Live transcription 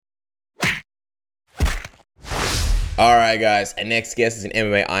All right, guys. Our next guest is an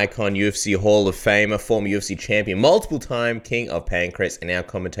MMA icon, UFC Hall of Famer, former UFC champion, multiple-time King of Pancrase, and now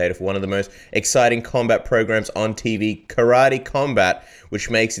commentator for one of the most exciting combat programs on TV, Karate Combat, which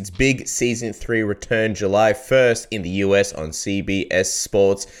makes its big Season 3 return July 1st in the US on CBS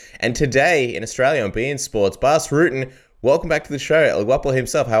Sports. And today in Australia on beIN Sports, Bas Rutten, welcome back to the show. El Guapo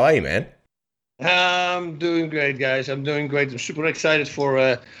himself, how are you, man? I'm doing great, guys. I'm doing great. I'm super excited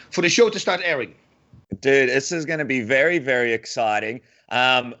for the show to start airing. Dude, this is going to be very, very exciting.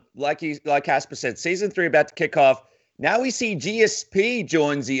 Like Casper said, season 3 about to kick off. Now we see GSP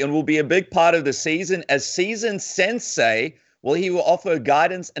joins you and will be a big part of the season as season sensei. Well, he will offer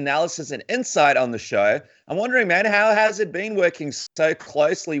guidance, analysis, and insight on the show. I'm wondering, man, how has it been working so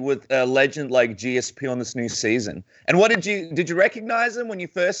closely with a legend like GSP on this new season? And what did you recognize him when you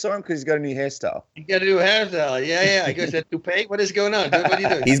first saw him? Because he's got a new hairstyle. You got a new hairstyle. Yeah. I guess that toupee. What is going on? What are you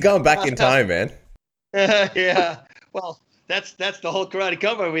doing? He's going back in time, man. Yeah. Well, that's the whole Karate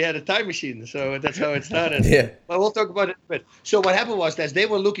Combat. We had a time machine, so that's how it started. Yeah. But we'll talk about it a bit. So what happened was that they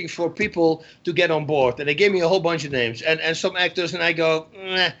were looking for people to get on board, and they gave me a whole bunch of names and some actors, and I go,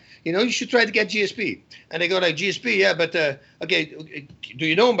 you should try to get GSP. And they go like, GSP, yeah, but okay, do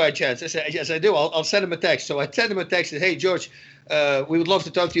you know him by chance? I said, yes, I do. I'll send him a text. So I sent him a text and said, hey, George, we would love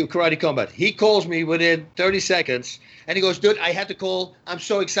to talk to you Karate Combat. He calls me within 30 seconds and he goes, dude, I had to call. I'm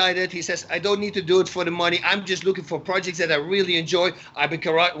so excited. He says, I don't need to do it for the money. I'm just looking for projects that I really enjoy. I've been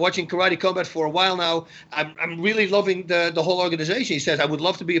watching Karate Combat for a while now. I'm really loving the whole organization. He says, I would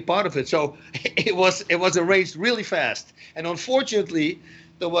love to be a part of it. So it was arranged really fast. And unfortunately,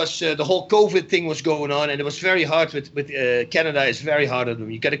 there was the whole COVID thing was going on, and it was very hard with Canada. Is very hard on them.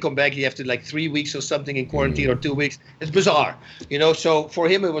 You got to come back. You have to like 3 weeks or something in quarantine or 2 weeks. It's bizarre, So for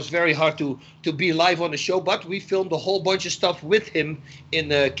him, it was very hard to be live on the show. But we filmed a whole bunch of stuff with him in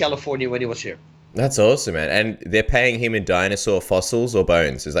California when he was here. That's awesome, man. And they're paying him in dinosaur fossils or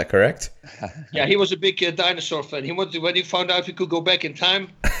bones. Is that correct? Yeah, he was a big dinosaur fan. When he found out he could go back in time,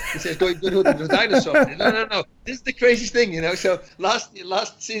 he says, go to the dinosaur. No. This is the craziest thing, So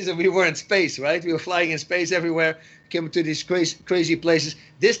last season we were in space, right? We were flying in space everywhere, came to these crazy places.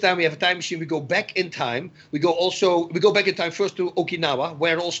 This time we have a time machine. We go back in time. We go back in time first to Okinawa,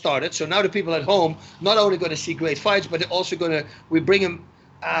 where it all started. So now the people at home not only going to see great fights, but they're also we bring them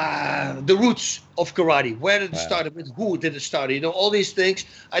the roots of karate. Where did it start? With who did it start? All these things.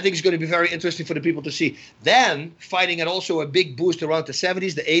 I think it's going to be very interesting for the people to see. Then fighting had also a big boost around the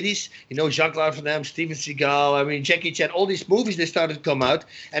 70s, the 80s. Jean-Claude Van Damme, Steven Seagal, Jackie Chan, all these movies, they started to come out.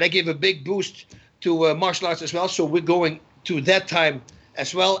 And I gave a big boost to martial arts as well. So we're going to that time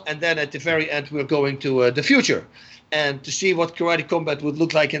as well. And then at the very end, we're going to the future. And to see what Karate Combat would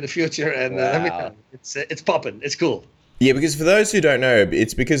look like in the future. And it's popping. It's cool. Yeah, because for those who don't know,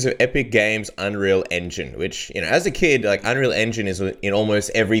 it's because of Epic Games' Unreal Engine, which, as a kid, like Unreal Engine is in almost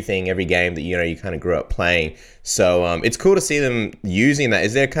every game that, you kind of grew up playing. So it's cool to see them using that.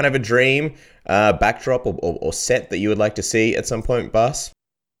 Is there kind of a dream backdrop or set that you would like to see at some point, Bas?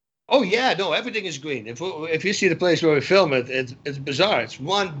 Oh, yeah, no, everything is green. If you see the place where we film it, it's bizarre. It's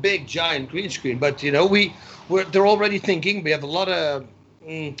one big, giant green screen. But, they're already thinking. We have a lot of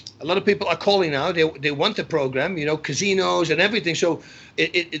people are calling now. They want the program, casinos and everything. So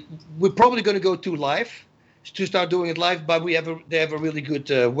we're probably going to go to live to start doing it live. But they have a really good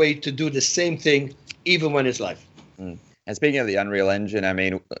way to do the same thing even when it's live. And speaking of the Unreal Engine,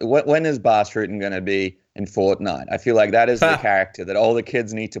 when is Bas Rutten going to be in Fortnite? I feel like that is the character that all the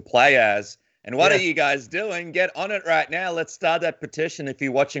kids need to play as. And what are you guys doing? Get on it right now. Let's start that petition if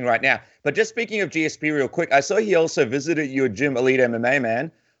you're watching right now. But just speaking of GSP real quick, I saw he also visited your gym, Elite MMA,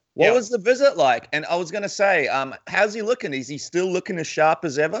 man. What was the visit like? And I was going to say, how's he looking? Is he still looking as sharp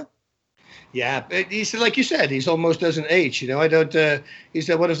as ever? Yeah, he's like you said, he's almost doesn't age. He's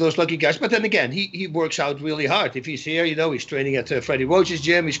one of those lucky guys. But then again, he works out really hard. If he's here, he's training at Freddie Roach's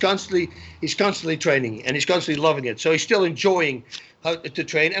gym. He's constantly training and he's constantly loving it. So he's still enjoying how to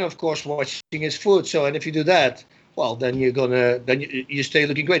train and of course watching his food. So and if you do that, well, then you stay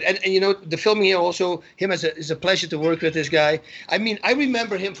looking great. And the filming here also is a pleasure to work with this guy. I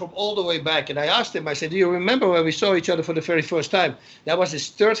remember him from all the way back, and I asked him. I said, "Do you remember when we saw each other for the very first time?" That was his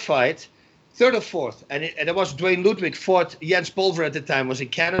third or fourth, and it was Dwayne Ludwig fought Jens Pulver at the time. Was in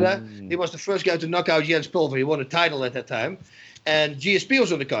Canada. He was the first guy to knock out Jens Pulver. He won a title at that time, and GSP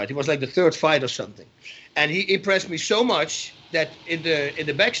was on the card. He was like the third fight or something, and he impressed me so much that in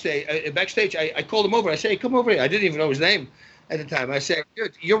the backstage, I called him over. I say, hey, come over here. I didn't even know his name at the time. I said,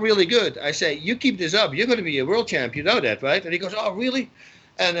 dude, you're really good. I say, you keep this up. You're going to be a world champ. You know that, right? And he goes, oh, really?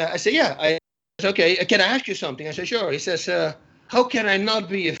 And I say, yeah. I said, okay, can I ask you something? I said, sure. He says, how can I not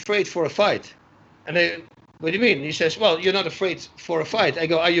be afraid for a fight? And what do you mean? He says, well, you're not afraid for a fight. I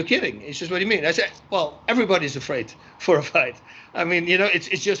go, are you kidding? He says, what do you mean? I said, well, everybody's afraid for a fight. I mean, it's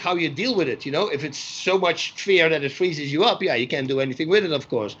just how you deal with it. If it's so much fear that it freezes you up, yeah, you can't do anything with it, of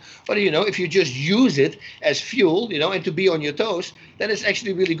course. But, if you just use it as fuel, and to be on your toes, then it's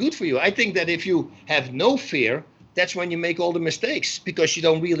actually really good for you. I think that if you have no fear, that's when you make all the mistakes because you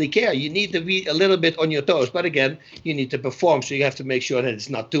don't really care. You need to be a little bit on your toes. But again, you need to perform. So you have to make sure that it's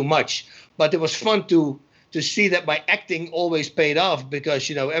not too much. But it was fun to see that my acting always paid off because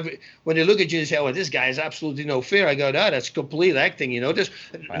when they look at you and say, "Oh, this guy has absolutely no fear," I go, "No, that's complete acting." Just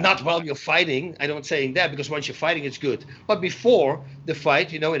not while you're fighting. I don't saying that because once you're fighting, it's good. But before the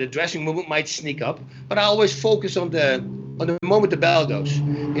fight, in the dressing room, it might sneak up. But I always focus on the moment the bell goes.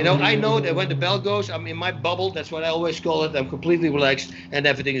 I know that when the bell goes, I'm in my bubble. That's what I always call it. I'm completely relaxed and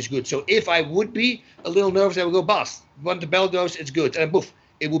everything is good. So if I would be a little nervous, I would go, "Bas, when the bell goes, it's good," and poof,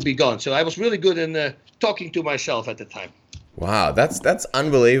 it would be gone. So I was really good in talking to myself at the time. Wow, that's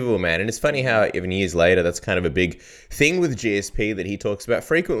unbelievable, man. And it's funny how even years later, that's kind of a big thing with GSP that he talks about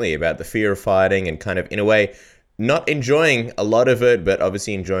frequently, about the fear of fighting and kind of, in a way, not enjoying a lot of it, but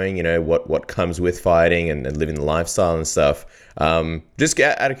obviously enjoying, what comes with fighting and living the lifestyle and stuff. Just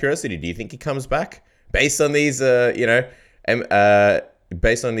out of curiosity, do you think he comes back based on these, based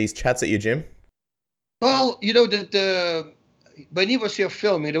on these chats at your gym? Well, when he was here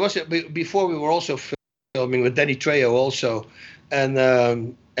filming, there was before we were also filming with Danny Trejo also, and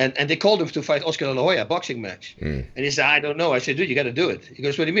they called him to fight Oscar De La Hoya, boxing match, and he said, "I don't know." I said, "Dude, you got to do it." He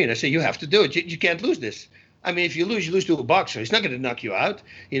goes, "What do you mean?" I said, "You have to do it. You can't lose this. I mean, if you lose to a boxer. He's not going to knock you out.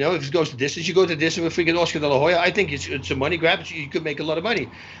 If it goes to distance, you go to distance with freaking Oscar De La Hoya. I think it's a money grab. You could make a lot of money."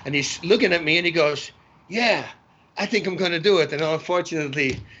 And he's looking at me and he goes, "Yeah, I think I'm going to do it." And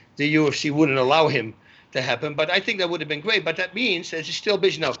unfortunately, the UFC wouldn't allow him to happen, but I think that would have been great. But that means that he's still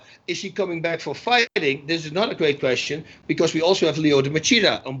busy now. Is he coming back for fighting? This is not a great question because we also have Lyoto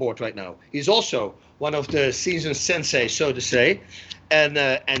Machida on board right now. He's also one of the seasoned sensei, so to say, and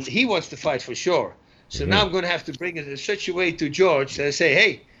he wants to fight for sure. So now I'm going to have to bring it in such a way to George and say,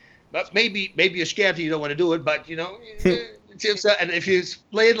 "Hey, but maybe you're scared and you don't want to do it, but and if you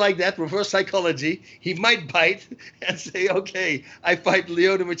play it like that, reverse psychology, he might bite and say, "Okay, I fight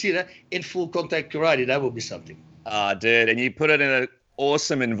Lyoto Machida in full contact karate." That will be something. Dude, and you put it in an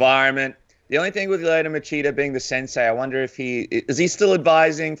awesome environment. The only thing with Lyoto Machida being the sensei, I wonder if he still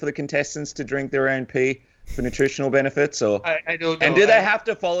advising for the contestants to drink their own pee for nutritional benefits, or I don't know. And do they have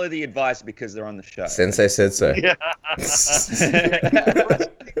to follow the advice because they're on the show? Sensei said so. Yeah.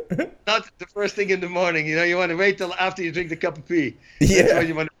 Not the first thing in the morning. You want to wait till after you drink the cup of tea. Yeah. That's when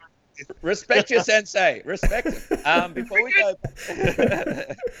you want to. Respect your sensei. Respect him. Before we go,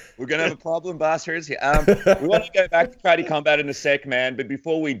 we're going to have a problem, Bas. Here. We want to go back to karate combat in a sec, man. But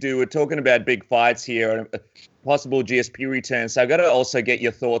before we do, we're talking about big fights here and a possible GSP return. So I've got to also get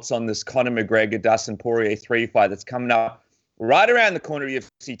your thoughts on this Conor McGregor, Dustin Poirier 3 fight that's coming up right around the corner of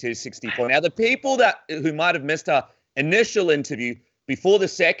UFC 264. Now, the people who might have missed our initial interview before the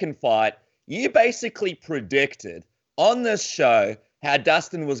second fight, you basically predicted on this show how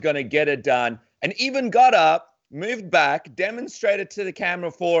Dustin was going to get it done, and even got up, moved back, demonstrated to the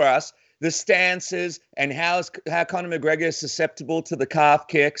camera for us the stances and how Conor McGregor is susceptible to the calf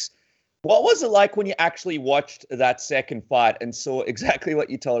kicks. What was it like when you actually watched that second fight and saw exactly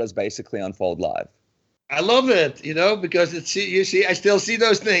what you told us basically unfold live? I love it, because I still see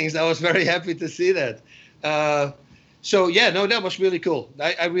those things. I was very happy to see that. So yeah, no, that was really cool.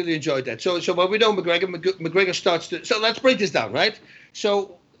 I really enjoyed that. So what we know, McGregor starts to. So let's break this down, right?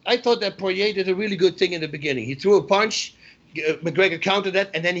 So I thought that Poirier did a really good thing in the beginning. He threw a punch, McGregor countered that,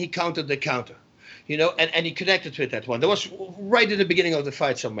 and then he countered the counter, and he connected with that one. That was right in the beginning of the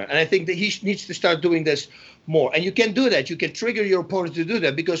fight somewhere. And I think that he needs to start doing this more. And you can do that. You can trigger your opponent to do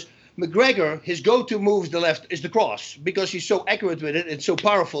that because McGregor, his go-to move is the cross because he's so accurate with it. It's so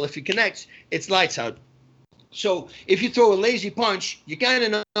powerful. If he connects, it's lights out. So if you throw a lazy punch, you kind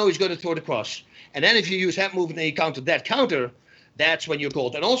of know he's going to throw the cross. And then if you use that move and then you counter that counter, that's when you're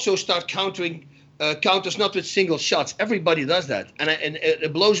called. And also start countering counters not with single shots. Everybody does that. And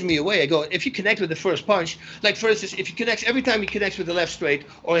it blows me away. I go, if you connect with the first punch, like for instance, if he connects, every time he connects with the left straight,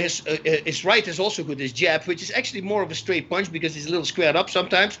 or his right is also good, his jab, which is actually more of a straight punch because he's a little squared up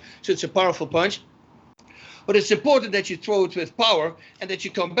sometimes. So it's a powerful punch. But it's important that you throw it with power and that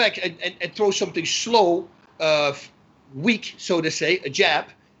you come back and throw something slow, weak, so to say, a jab,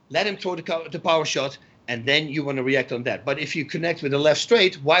 let him throw the power shot, and then you want to react on that. But if you connect with the left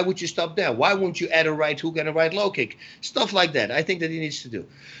straight, why would you stop there? Why won't you add a right hook and a right low kick? Stuff like that. I think that he needs to do.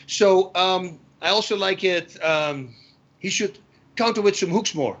 So I also like it. He should counter with some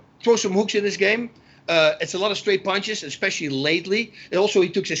hooks more. Throw some hooks in this game. It's a lot of straight punches, especially lately. And also, he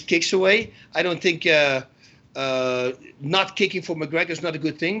took his kicks away. I don't think not kicking for McGregor is not a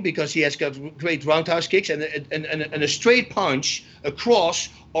good thing because he has got great roundhouse kicks. And a straight punch, a cross,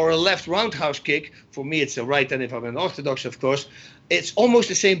 or a left roundhouse kick, for me, it's a right. And if I'm an orthodox, of course, it's almost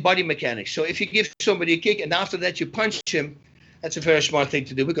the same body mechanics. So if you give somebody a kick and after that you punch him, that's a very smart thing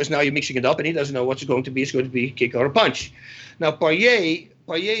to do because now you're mixing it up and he doesn't know what's going to be. It's going to be a kick or a punch. Now, Poirier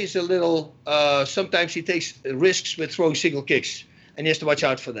is a little, sometimes he takes risks with throwing single kicks. And he has to watch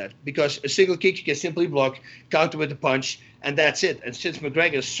out for that because a single kick you can simply block, counter with a punch, and that's it. And since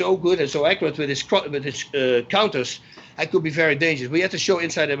McGregor is so good and so accurate with his counters, that could be very dangerous. We had to show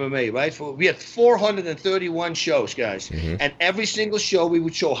Inside MMA, right? We had 431 shows, guys. Mm-hmm. And every single show we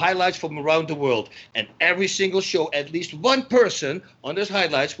would show highlights from around the world. And every single show, at least one person on those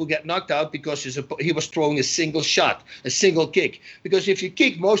highlights will get knocked out because he was throwing a single shot, a single kick. Because if you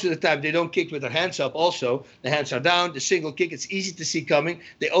kick, most of the time they don't kick with their hands up also. The hands are down. The single kick, it's easy to see coming.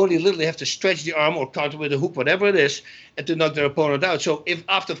 They only literally have to stretch the arm or counter with a hook, whatever it is, and to knock their opponent out. So if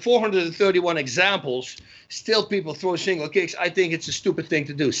after 431 examples, still people throw single kicks, I think it's a stupid thing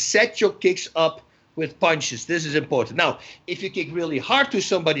to do. Set your kicks up with punches. This is important. Now, if you kick really hard to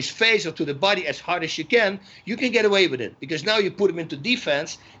somebody's face or to the body as hard as you can get away with it because now you put him into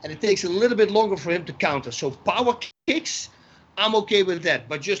defense and it takes a little bit longer for him to counter. So power kicks, I'm okay with that.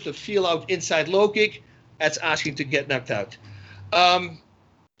 But just a feel out inside low kick, that's asking to get knocked out.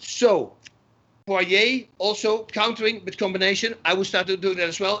 So Poirier also countering with combination. I would start doing that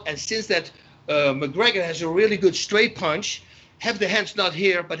as well. And since that McGregor has a really good straight punch, have the hands not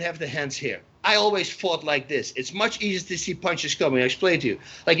here, but have the hands here. I always fought like this. It's much easier to see punches coming. I explained to you.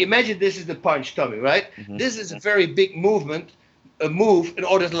 Like imagine this is the punch coming, right? Mm-hmm. This is a very big move in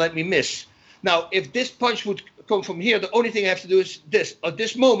order to let me miss. Now, if this punch would come from here, the only thing I have to do is this. At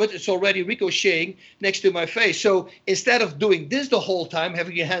this moment, it's already ricocheting next to my face. So instead of doing this the whole time,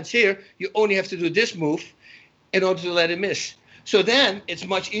 having your hands here, you only have to do this move in order to let it miss. So then it's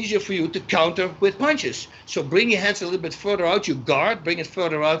much easier for you to counter with punches. So bring your hands a little bit further out. You guard, bring it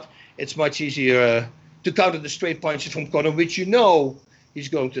further out. It's much easier to counter the straight punches from Conor, which you know he's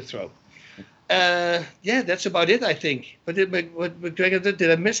going to throw. Yeah, that's about it, I think. But McGregor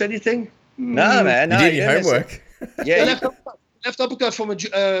did I miss anything? No, man. No, you did your homework. Yeah. Left uppercut from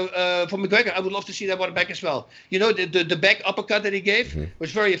McGregor. I would love to see that one back as well. You know, the back uppercut that he gave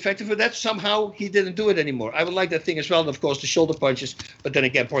was very effective for that. Somehow he didn't do it anymore. I would like that thing as well. And of course, the shoulder punches. But then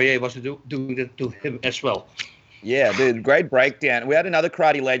again, Poirier wasn't doing it to him as well. Yeah, dude, great breakdown. We had another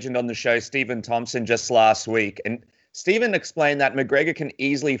karate legend on the show, Stephen Thompson, just last week. And Stephen explained that McGregor can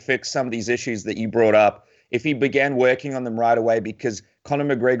easily fix some of these issues that you brought up if he began working on them right away because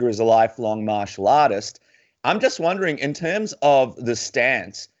Conor McGregor is a lifelong martial artist. I'm just wondering, in terms of the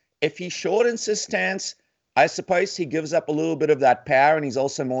stance, if he shortens his stance, I suppose he gives up a little bit of that power and he's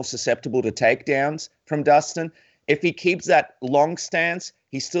also more susceptible to takedowns from Dustin. If he keeps that long stance,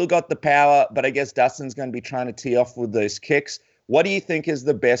 he's still got the power, but I guess Dustin's going to be trying to tee off with those kicks. What do you think is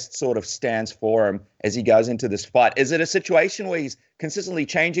the best sort of stance for him as he goes into this fight? Is it a situation where he's consistently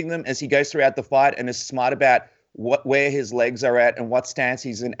changing them as he goes throughout the fight and is smart about where his legs are at and what stance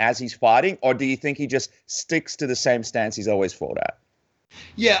he's in as he's fighting? Or do you think he just sticks to the same stance he's always fought at?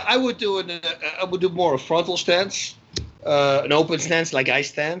 Yeah, I would do more a frontal stance, an open stance like I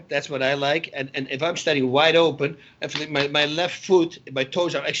stand. That's what I like. And if I'm standing wide open, my left foot, my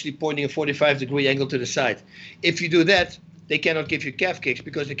toes are actually pointing a 45-degree angle to the side. If you do that, they cannot give you calf kicks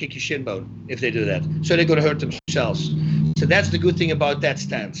because they kick your shin bone if they do that. So they're going to hurt themselves. So that's the good thing about that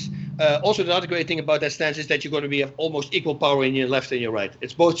stance. Also, the other great thing about that stance is that you're going to have almost equal power in your left and your right.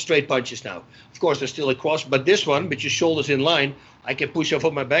 It's both straight punches now. Of course, there's still a cross, but this one, with your shoulders in line, I can push off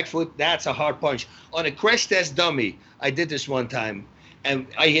on my back foot. That's a hard punch. On a crash test dummy, I did this one time, and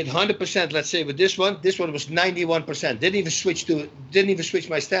I hit 100%. Let's say with this one was 91%. Didn't even switch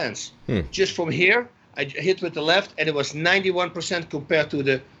my stance. Just from here, I hit with the left, and it was 91% compared to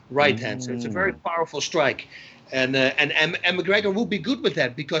the right hand. So it's a very powerful strike. And McGregor will be good with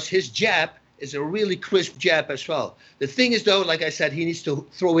that because his jab is a really crisp jab as well. The thing is, though, like I said, he needs to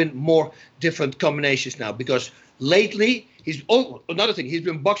throw in more different combinations now because lately another thing, he's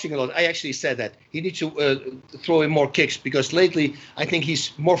been boxing a lot. I actually said that. He needs to throw in more kicks because lately I think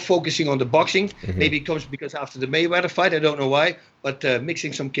he's more focusing on the boxing. Maybe it comes because after the Mayweather fight, I don't know why, but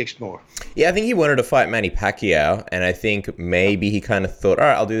mixing some kicks more. Yeah, I think he wanted to fight Manny Pacquiao, and I think maybe he kind of thought, all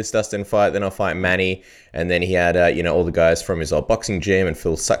right, I'll do this Dustin fight, then I'll fight Manny. And then he had, all the guys from his old boxing gym and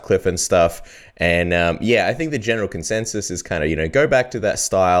Phil Sutcliffe and stuff. And I think the general consensus is kind of, go back to that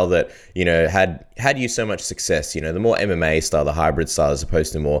style that, had you so much success. The more MMA MMA style, the hybrid style, as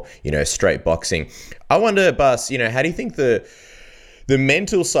opposed to more, straight boxing. I wonder, Bas, how do you think the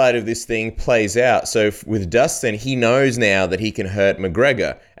mental side of this thing plays out? So with Dustin, he knows now that he can hurt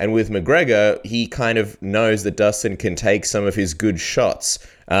McGregor. And with McGregor, he kind of knows that Dustin can take some of his good shots.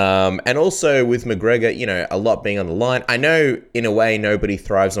 And also with McGregor, a lot being on the line. I know in a way nobody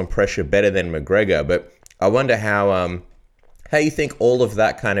thrives on pressure better than McGregor, but I wonder how you think all of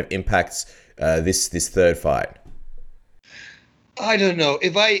that kind of impacts this third fight. I don't know.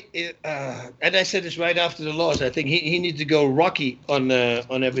 And I said this right after the loss, I think he needs to go Rocky on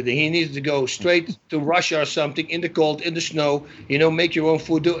everything. He needs to go straight to Russia or something, in the cold, in the snow, make your own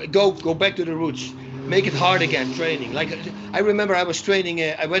food. Go back to the roots. Make it hard again, training. Like, I remember I was training,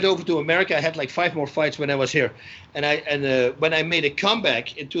 I went over to America. I had like 5 more fights when I was here. And when I made a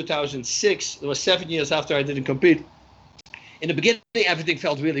comeback in 2006, it was 7 years after I didn't compete. In the beginning, everything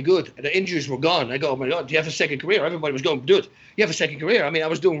felt really good. The injuries were gone. I go, oh my God, do you have a second career? Everybody was going, dude, you have a second career. I mean, I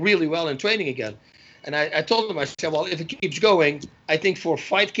was doing really well in training again. And I told him, I said, well, if it keeps going, I think for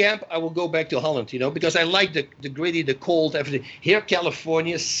fight camp, I will go back to Holland, because I like the gritty, the cold, everything. Here,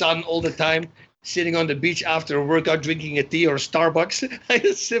 California, sun all the time, sitting on the beach after a workout, drinking a tea or a Starbucks.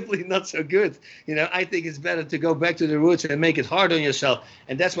 It's simply not so good. I think it's better to go back to the roots and make it hard on yourself.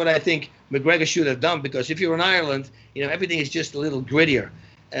 And that's what I think McGregor should have done, because if you're in Ireland, everything is just a little grittier.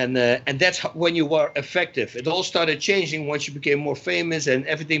 And that's when you were effective. It all started changing once you became more famous and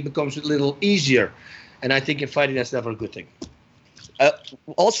everything becomes a little easier. And I think in fighting, that's never a good thing.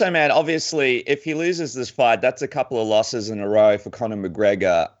 Also, man, obviously, if he loses this fight, that's a couple of losses in a row for Conor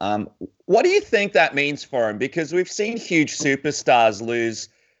McGregor. What do you think that means for him? Because we've seen huge superstars lose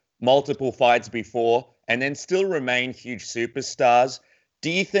multiple fights before and then still remain huge superstars. Do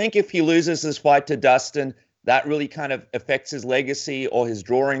you think if he loses this fight to Dustin, that really kind of affects his legacy or his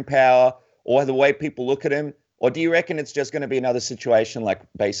drawing power or the way people look at him? Or do you reckon it's just going to be another situation like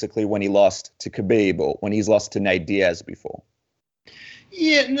basically when he lost to Khabib or when he's lost to Nate Diaz before?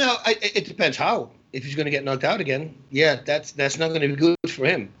 Yeah, no, it depends how. If he's going to get knocked out again, yeah, that's not going to be good for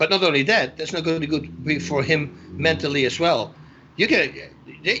him. But not only that, that's not going to be good for him mentally as well.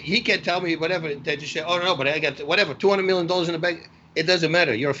 He can tell me whatever. They just say, oh no, but I got whatever, $200 million in the bank. It doesn't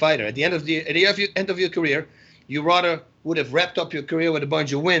matter. You're a fighter. At the end of your career, you rather would have wrapped up your career with a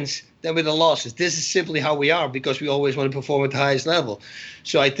bunch of wins than with the losses. This is simply how we are because we always want to perform at the highest level.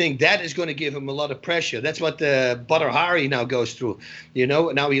 So I think that is going to give him a lot of pressure. That's what Badr Hari now goes through.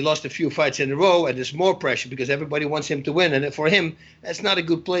 Now he lost a few fights in a row and there's more pressure because everybody wants him to win. And for him, that's not a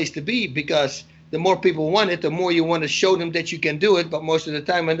good place to be because the more people want it, the more you want to show them that you can do it. But most of the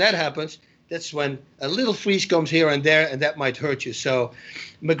time when that happens, that's when a little freeze comes here and there, and that might hurt you. So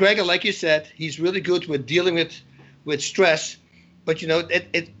McGregor, like you said, he's really good with dealing with stress. But,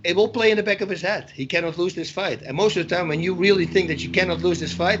 it will play in the back of his head. He cannot lose this fight. And most of the time when you really think that you cannot lose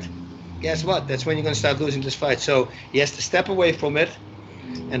this fight, guess what? That's when you're going to start losing this fight. So he has to step away from it.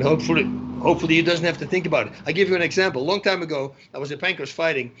 And hopefully he doesn't have to think about it. I'll give you an example. A long time ago, I was in Pancras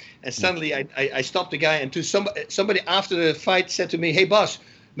fighting. And suddenly I stopped the guy. And to somebody after the fight said to me, hey, boss,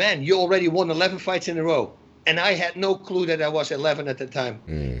 man, you already won 11 fights in a row. And I had no clue that I was 11 at the time.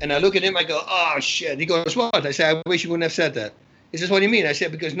 And I look at him, I go, oh, shit. He goes, what? I say, I wish you wouldn't have said that. He says, what do you mean? I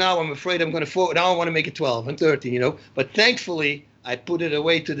said, because now I'm afraid I'm going to fall. Now I want to make it 12 and 13, But thankfully, I put it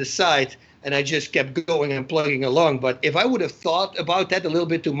away to the side, and I just kept going and plugging along. But if I would have thought about that a little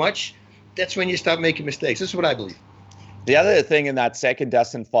bit too much, that's when you start making mistakes. That's what I believe. The other thing in that second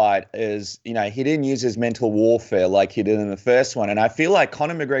Dustin fight is, he didn't use his mental warfare like he did in the first one. And I feel like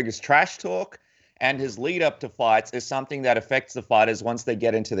Conor McGregor's trash talk and his lead up to fights is something that affects the fighters once they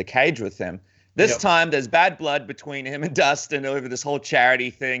get into the cage with him. This time, there's bad blood between him and Dustin over this whole charity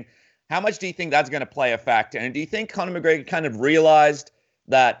thing. How much do you think that's going to play a factor? And do you think Conor McGregor kind of realized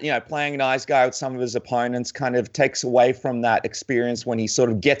that, playing a nice guy with some of his opponents kind of takes away from that experience when he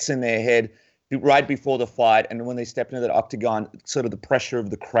sort of gets in their head right before the fight, and when they step into that octagon, sort of the pressure of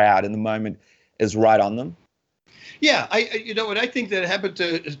the crowd in the moment is right on them? Yeah, I think that happened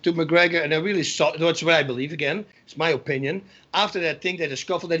to McGregor, and I really saw, that's what I believe, again, it's my opinion, after that thing, that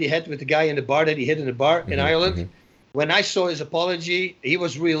scuffle that he had with the guy in the bar that he hit in the bar in Ireland, when I saw his apology, he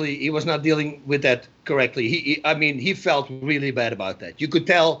was not dealing with that correctly. He felt really bad about that. You could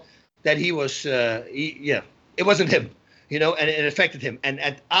tell that he was, it wasn't him, and it affected him.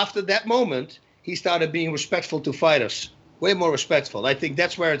 And after that moment, he started being respectful to fighters, way more respectful. I think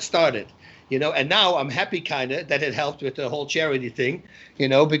that's where it started. And now I'm happy kind of that it helped with the whole charity thing,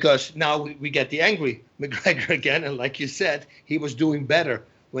 because now we get the angry McGregor again. And like you said, he was doing better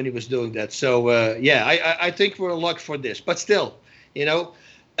when he was doing that. So, I think we're in luck for this. But still,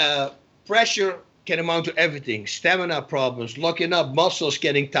 pressure can amount to everything: stamina problems, locking up, muscles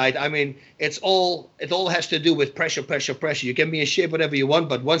getting tight. I mean, it all has to do with pressure, pressure, pressure. You can be in shape whatever you want,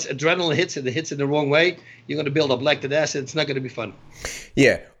 but once adrenaline hits and it hits in the wrong way, you're going to build up lactic acid. It's not going to be fun.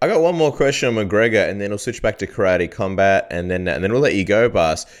 Yeah, I got one more question on McGregor, and then we'll switch back to karate combat, and then we'll let you go,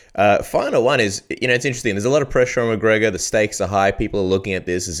 Bas. Final one is, it's interesting. There's a lot of pressure on McGregor. The stakes are high. People are looking at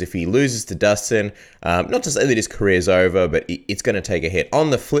this as if he loses to Dustin, not to say that his career's over, but it's going to take a hit.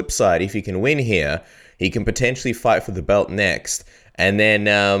 On the flip side, if he can win here, he can potentially fight for the belt next, and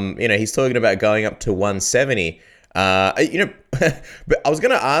then he's talking about going up to 170. But I was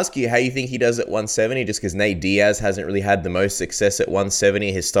going to ask you how you think he does at 170, just because Nate Diaz hasn't really had the most success at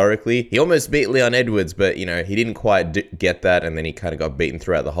 170 historically. He almost beat Leon Edwards, but, he didn't quite get that, and then he kind of got beaten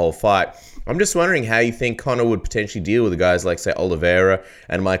throughout the whole fight. I'm just wondering how you think Conor would potentially deal with the guys like, say, Oliveira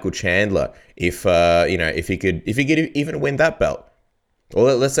and Michael Chandler if he could even win that belt.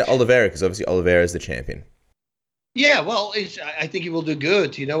 Or let's say Oliveira, because obviously Oliveira is the champion. Yeah, well, I think he will do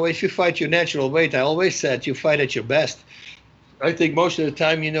good. If you fight your natural weight, I always said you fight at your best. I think most of the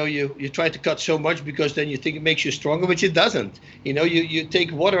time, you try to cut so much because then you think it makes you stronger, which it doesn't. You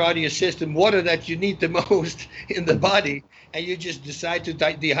take water out of your system, water that you need the most in the body, and you just decide to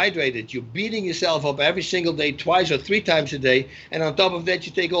dehydrate it. You're beating yourself up every single day, twice or three times a day, and on top of that,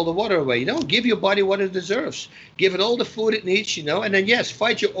 you take all the water away. Give your body what it deserves. Give it all the food it needs, and then, yes,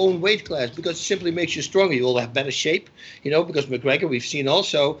 fight your own weight class because it simply makes you stronger. You will have better shape, because McGregor, we've seen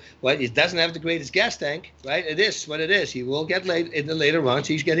also, well, he doesn't have the greatest gas tank, right? It is what it is. He will get late in the later rounds.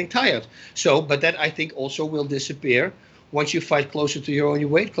 He's getting tired. But that, I think, also will disappear once you fight closer to your own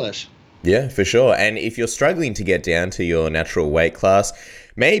weight class. Yeah, for sure. And if you're struggling to get down to your natural weight class,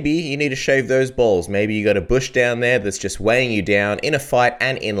 maybe you need to shave those balls. Maybe you got a bush down there that's just weighing you down in a fight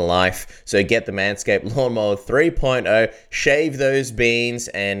and in life. So get the Manscaped Lawnmower 3.0, shave those beans,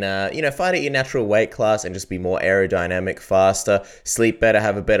 and fight at your natural weight class and just be more aerodynamic, faster, sleep better,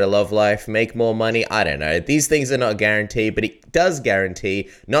 have a better love life, make more money. I don't know. These things are not guaranteed, but it does guarantee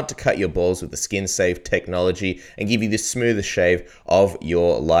not to cut your balls with the skin-safe technology and give you the smoothest shave of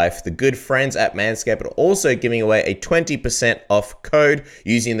your life. The good friends at Manscaped are also giving away a 20% off code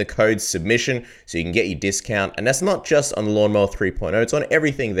using the code submission, so you can get your discount. And that's not just on the Lawnmower 3.0, it's on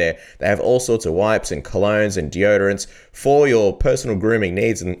everything there. They have all sorts of wipes and colognes and deodorants for your personal grooming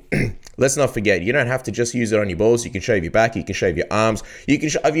needs. And let's not forget, you don't have to just use it on your balls. You can shave your back, you can shave your arms.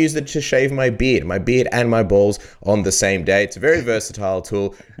 I've used it to shave my beard and my balls on the same day. It's a very versatile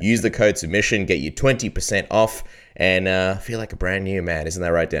tool. Use the code submission, get you 20% off, and feel like a brand new man. Isn't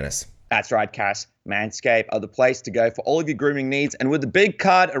that right, Dennis? That's right, Cass. Manscaped are the place to go for all of your grooming needs. And with the big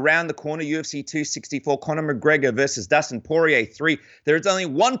card around the corner, UFC 264, Conor McGregor versus Dustin Poirier 3, there is only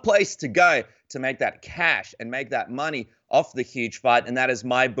one place to go to make that cash and make that money off the huge fight, and that is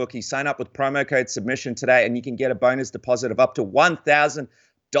MyBookie. Sign up with promo code submission today, and you can get a bonus deposit of up to $1,000.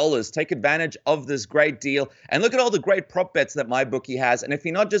 Take advantage of this great deal and look at all the great prop bets that MyBookie has. And if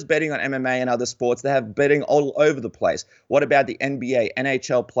you're not just betting on MMA and other sports, they have betting all over the place. What about the NBA,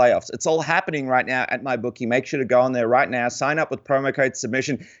 NHL playoffs? It's all happening right now at MyBookie. Make sure to go on there right now. Sign up with promo code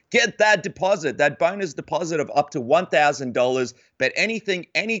submission. Get that deposit, that bonus deposit of up to $1,000. Bet anything,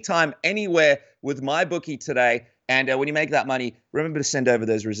 anytime, anywhere with MyBookie today. And when you make that money, remember to send over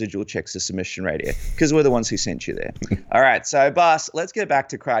those residual checks to Submission Radio because we're the ones who sent you there. All right, so Bas, let's get back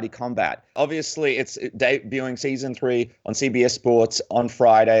to Karate Combat. Obviously, it's debuting season 3 on CBS Sports on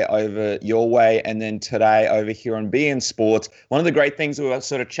Friday over your way, and then today over here on beIN Sports. One of the great things we were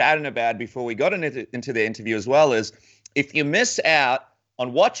sort of chatting about before we got into the interview as well is if you miss out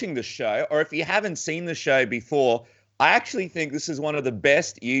on watching the show, or if you haven't seen the show before, I actually think this is one of the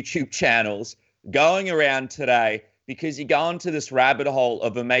best YouTube channels going around today because you go into this rabbit hole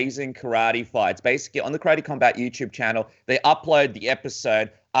of amazing karate fights. Basically, on the Karate Combat YouTube channel, they upload the episode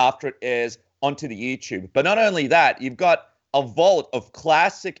after it airs onto the YouTube. But not only that, you've got a vault of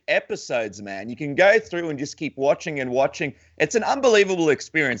classic episodes, man. You can go through and just keep watching and watching. It's an unbelievable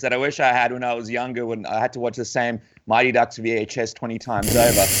experience that I wish I had when I was younger, when I had to watch the same Mighty Ducks VHS 20 times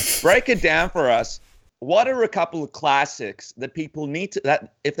over. Break it down for us. What are a couple of classics that people need to,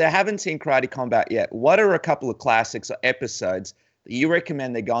 that if they haven't seen Karate Combat yet, what are a couple of classics or episodes that you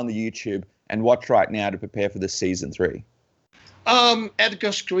recommend they go on the YouTube and watch right now to prepare for this season 3? Edgar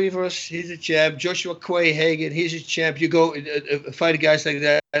Scrivers, he's a champ. Joshua Quay Hagen, he's a champ. You go fight guys like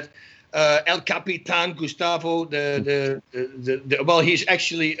that. El Capitan Gustavo, well, he's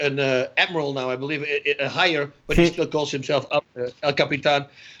actually an admiral now, I believe, a higher, but he still calls himself El Capitan.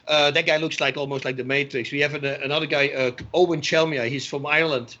 That guy looks almost like the Matrix. We have another guy, Owen Chelmia. He's from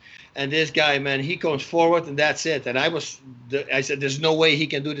Ireland. And this guy, man, he comes forward and that's it. And I said, there's no way he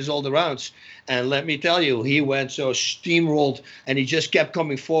can do this all the rounds. And let me tell you, he went so steamrolled and he just kept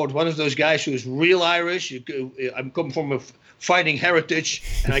coming forward. One of those guys who's real Irish. I'm coming from a fighting heritage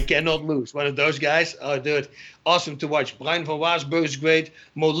and I cannot lose. One of those guys. Oh, dude, awesome to watch. Brian van Waasburg is great.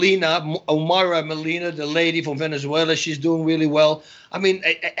 Omara Molina, the lady from Venezuela, she's doing really well. I mean,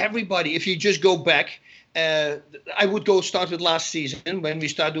 everybody, if you just go back, I would go start with last season when we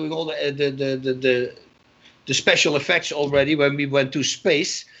start doing all the special effects already when we went to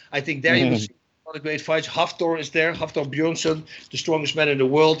space. I think there you will see a lot of great fights. Hafthor is there. Hafthor Bjornsson, the strongest man in the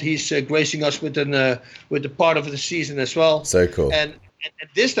world. He's gracing us with the part of the season as well. So cool. And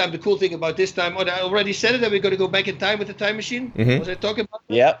this time, the cool thing about this time, I already said it, that we're going to go back in time with the time machine. Was I talking about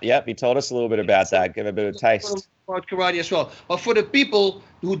that? Yep. He told us a little bit about that. Give a bit of taste. About karate as well. But for the people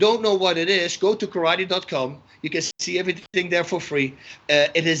who don't know what it is, go to karate.com. You can see everything there for free.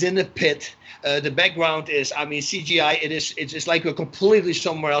 It is in the pit. The background is, CGI. It's like we're completely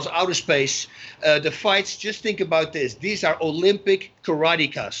somewhere else, outer space. The fights, just think about this. These are Olympic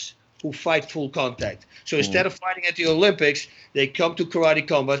karatekas who fight full contact. So instead of fighting at the Olympics, they come to karate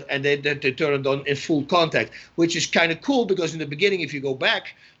combat and they turn it on in full contact, which is kind of cool because in the beginning, if you go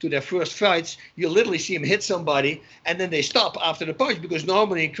back to their first fights, you literally see them hit somebody and then they stop after the punch, because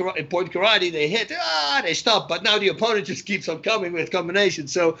normally in point karate, they hit, they stop. But now the opponent just keeps on coming with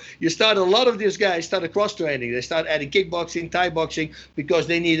combinations. So you start, a lot of these guys started cross-training. They start adding kickboxing, Thai boxing, because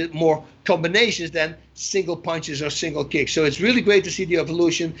they needed more combinations than single punches or single kicks. So it's really great to see the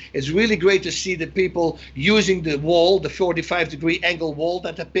evolution. It's really great to see the people using the wall, the 45-degree angle wall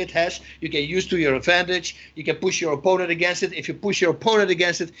that the pit has. You can use to your advantage. You can push your opponent against it. If you push your opponent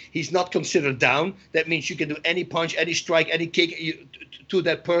against it, he's not considered down. That means you can do any punch, any strike, any kick to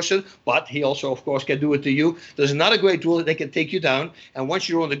that person, but he also, of course, can do it to you. There's another great rule that they can take you down, and once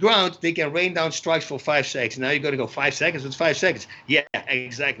you're on the ground, they can rain down strikes for 5 seconds. Now you're going to go 5 seconds? It's 5 seconds. Yeah,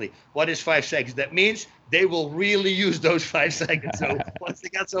 exactly. What is 5 seconds? That means they will really use those 5 seconds. So once they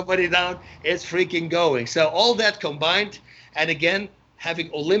got somebody down, it's freaking going. So all that combined, and again, having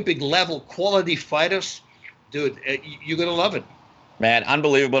Olympic level quality fighters, dude, you're going to love it. Man,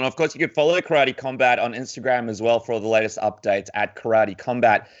 unbelievable. And of course, you can follow Karate Combat on Instagram as well for all the latest updates at Karate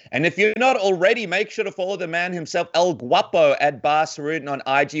Combat. And if you're not already, make sure to follow the man himself, El Guapo, at Bas Rutten on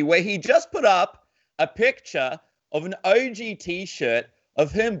IG, where he just put up a picture of an OG t-shirt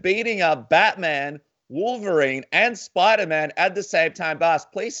of him beating up Batman, Wolverine, and Spider-Man at the same time. Bas,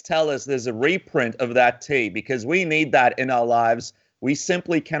 please tell us there's a reprint of that tee, because we need that in our lives. We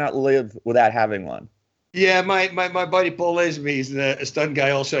simply cannot live without having one. Yeah, my buddy Paul Lazenby, he's a stunt guy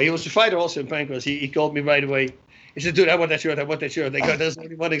also. He was a fighter also in Pancras. He called me right away. He said, dude, I want that shirt. They go, there's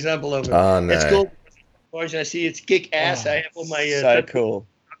only one example of it. Oh, no. It's cool. I see it's kick ass. I have all my so cool.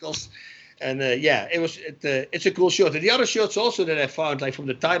 knuckles. And it's a cool shirt. And the other shirts also that I found, like from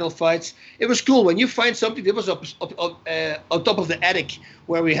the title fights, it was cool when you find something that was up on top of the attic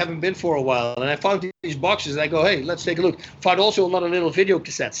where we haven't been for a while. And I found these boxes and I go, hey, let's take a look. Found also a lot of little video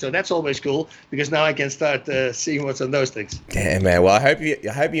cassettes. So that's always cool, because now I can start seeing what's on those things. Yeah, man. Well, I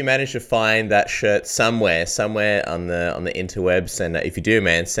hope you manage to find that shirt somewhere on the interwebs. And if you do,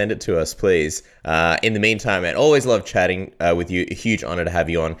 man, send it to us, please. In the meantime, man, always love chatting with you. A huge honor to have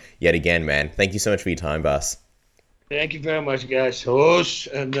you on yet again, man. Thank you so much for your time, Bas. Thank you very much, guys.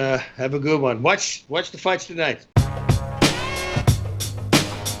 And have a good one. Watch the fights tonight.